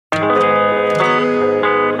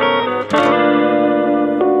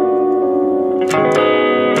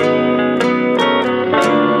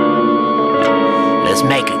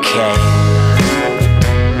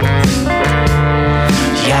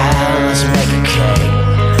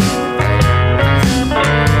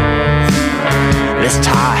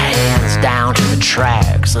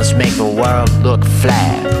facts, let's make the world look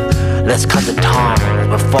flat. Let's cut the tongues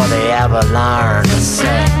before they ever learn to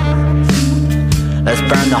sing. Let's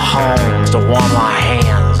burn the homes to warm our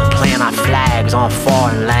hands and plant our flags on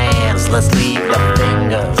foreign lands. Let's leave the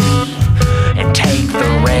fingers and take the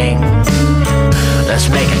ring. Let's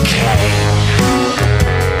make a cake.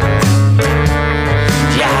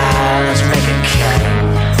 Yeah, let's make a cake.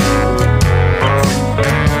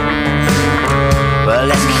 Well,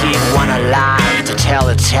 let's keep one alive to tell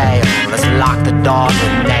the tale. Let's lock the doors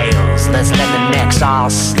with nails. Let's let the necks all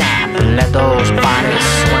snap and let those bodies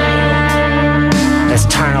swing. Let's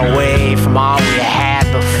turn away from all we had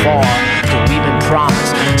before, 'cause we've been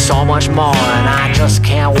promised so much more, and I just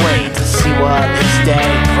can't wait to see what this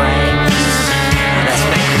day brings. Let's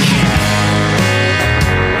make a cake.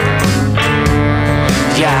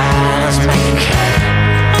 Yeah, let's make a cake.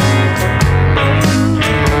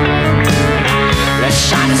 Let's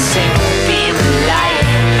shine a single beam of light,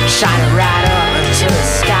 shine it right up into the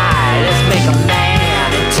sky. Let's make a man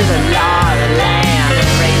into the law of the land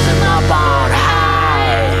and raise him up on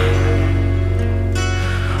high.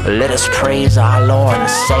 Let us praise our Lord and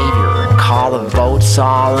Savior and call the votes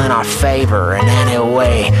all in our favor. And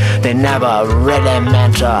anyway, they never really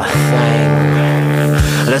meant a thing.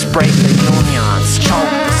 Let's break the unions,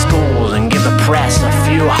 choke the schools, and give the press a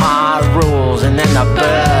few hard rules. And then the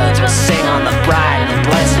birds will sing on the bright and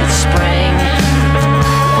blessed spring.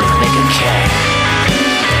 Let's make a cake.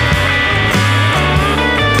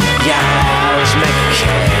 Yeah, let's make a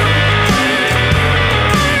cake.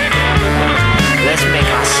 Let's make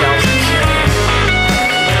ourselves a cake.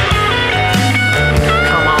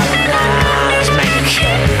 Come on now, let's make a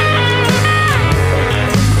cake.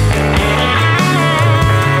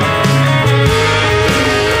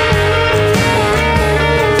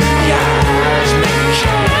 Yeah, let's make a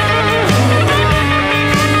cake.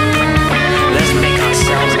 Let's make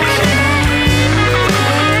ourselves a cake.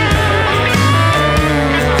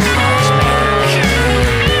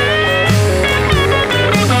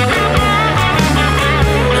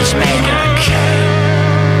 Let's make a cake.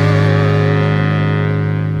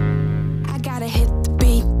 I gotta hit the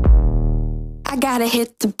beat. I gotta hit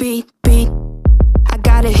the beat, beat. I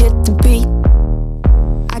gotta hit the beat.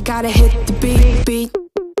 I gotta hit the beat, beat.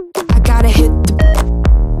 I gotta hit the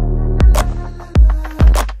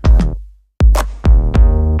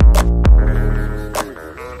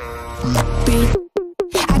beat.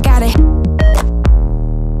 I gotta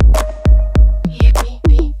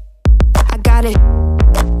I gotta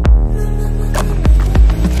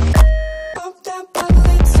Pop that bottle,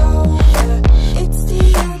 it's over. It's the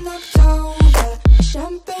end of October.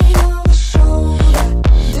 Champagne on my shoulder.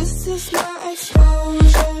 This is my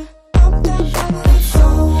exposure. Pop that bottle, it's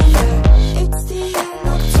over. It's the end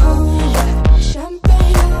of October.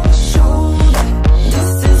 Champagne on my shoulder.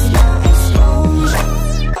 This is my exposure.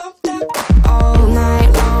 Pop that all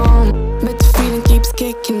night long, but the feeling keeps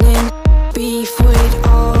kicking in. Beef with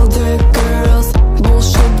all the girls,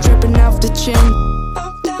 bullshit dripping off the chin.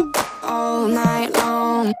 All night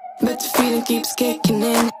long, but the feeling keeps kicking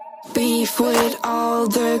in. Beef with all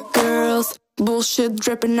the girls, bullshit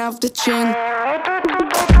dripping off the chin.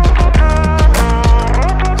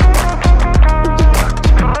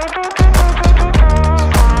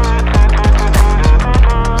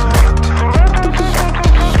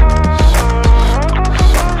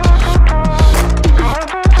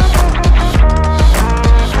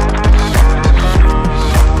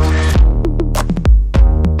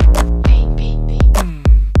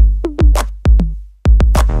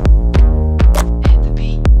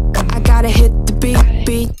 I gotta hit the beat,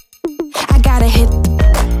 beat. I gotta hit the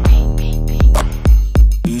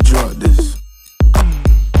You drop this.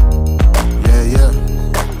 Yeah, yeah.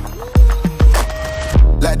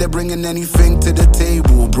 Like they're bringing anything to the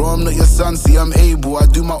table. Bro, I'm not your son, see I'm able. I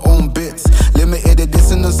do my own bits. Limited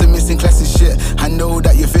edition on some missing classic shit. I know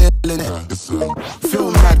that you're feeling it.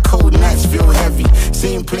 Feel mad, cold nights feel heavy.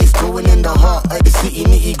 Same place, going in the heart of the city.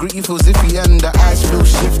 Nitty gritty feels iffy and the eyes feel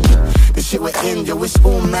shifty. The shit we're in, yo, it's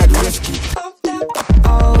all mad risky.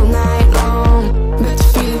 all night long, but the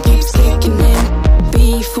feeling keeps kicking in.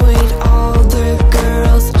 Beef with all the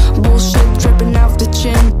girls, bullshit dripping off the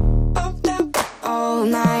chin. All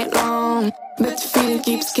night long, but the feeling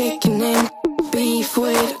keeps kicking in. Beef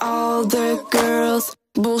with all the girls,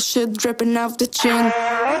 bullshit dripping off the chin.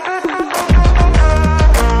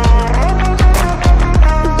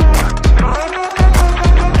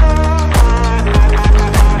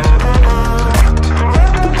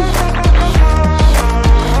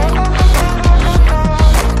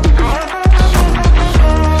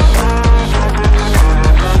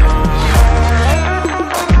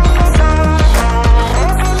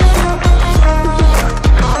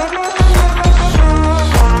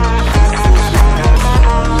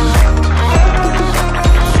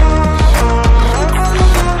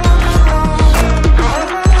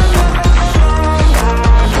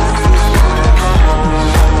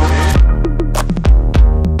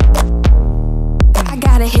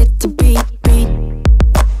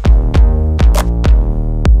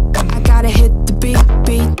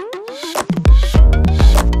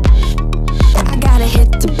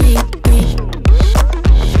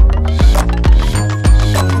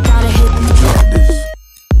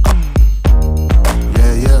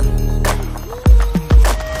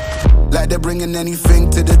 they're bringing anything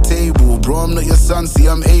to the table. Bro, I'm not your son, see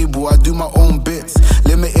I'm able. I do my own bits.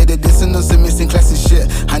 Limited edition on some missing classic shit.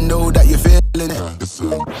 I know that you're feeling it.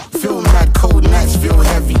 Feel mad, cold nights feel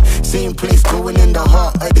heavy. Same place, going in the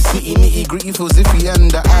heart of the city. Nitty gritty feels iffy and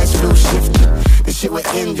the eyes feel shifty. The shit we're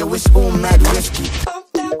in, yo, it's all mad risky.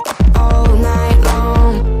 All night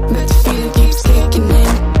long, but the feeling keeps kicking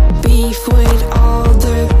in. Beef with all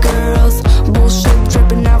the girls, bullshit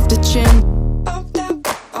dripping off the chin.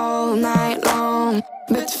 All night long,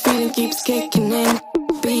 but the feeling keeps kicking in.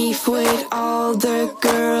 Beef with all the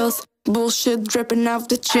girls, bullshit dripping off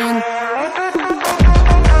the chin.